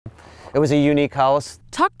It was a unique house.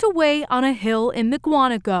 Tucked away on a hill in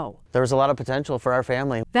Mukwonago. There was a lot of potential for our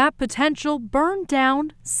family. That potential burned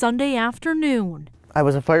down Sunday afternoon. I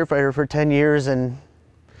was a firefighter for 10 years and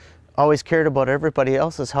always cared about everybody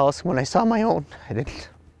else's house. When I saw my own, I didn't.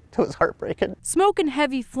 It was heartbreaking. Smoke and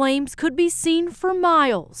heavy flames could be seen for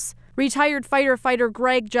miles. Retired firefighter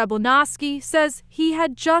Greg Jablonowski says he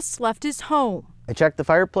had just left his home. I checked the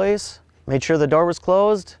fireplace, made sure the door was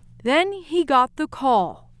closed. Then he got the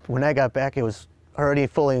call. When I got back, it was already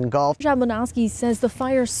fully engulfed. Jablonowski says the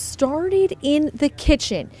fire started in the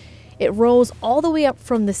kitchen. It rose all the way up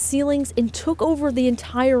from the ceilings and took over the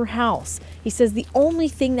entire house. He says the only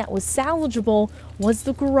thing that was salvageable was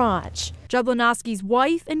the garage. Jablonowski's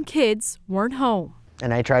wife and kids weren't home.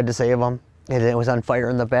 And I tried to save them, and it was on fire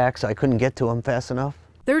in the back, so I couldn't get to him fast enough.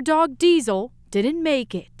 Their dog Diesel didn't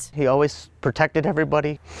make it. He always protected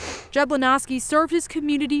everybody. Jablonowski served his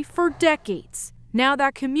community for decades. Now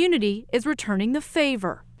that community is returning the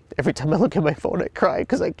favor. Every time I look at my phone, I cry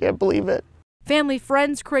because I can't believe it. Family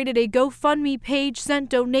friends created a GoFundMe page, sent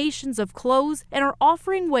donations of clothes, and are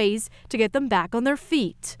offering ways to get them back on their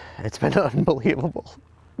feet. It's been unbelievable.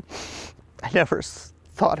 I never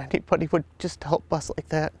thought anybody would just help us like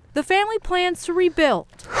that. The family plans to rebuild.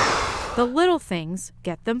 The little things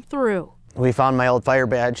get them through. We found my old fire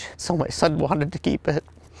badge, so my son wanted to keep it,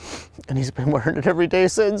 and he's been wearing it every day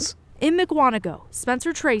since. In Mukwonago,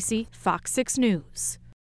 Spencer Tracy, FOX6 News.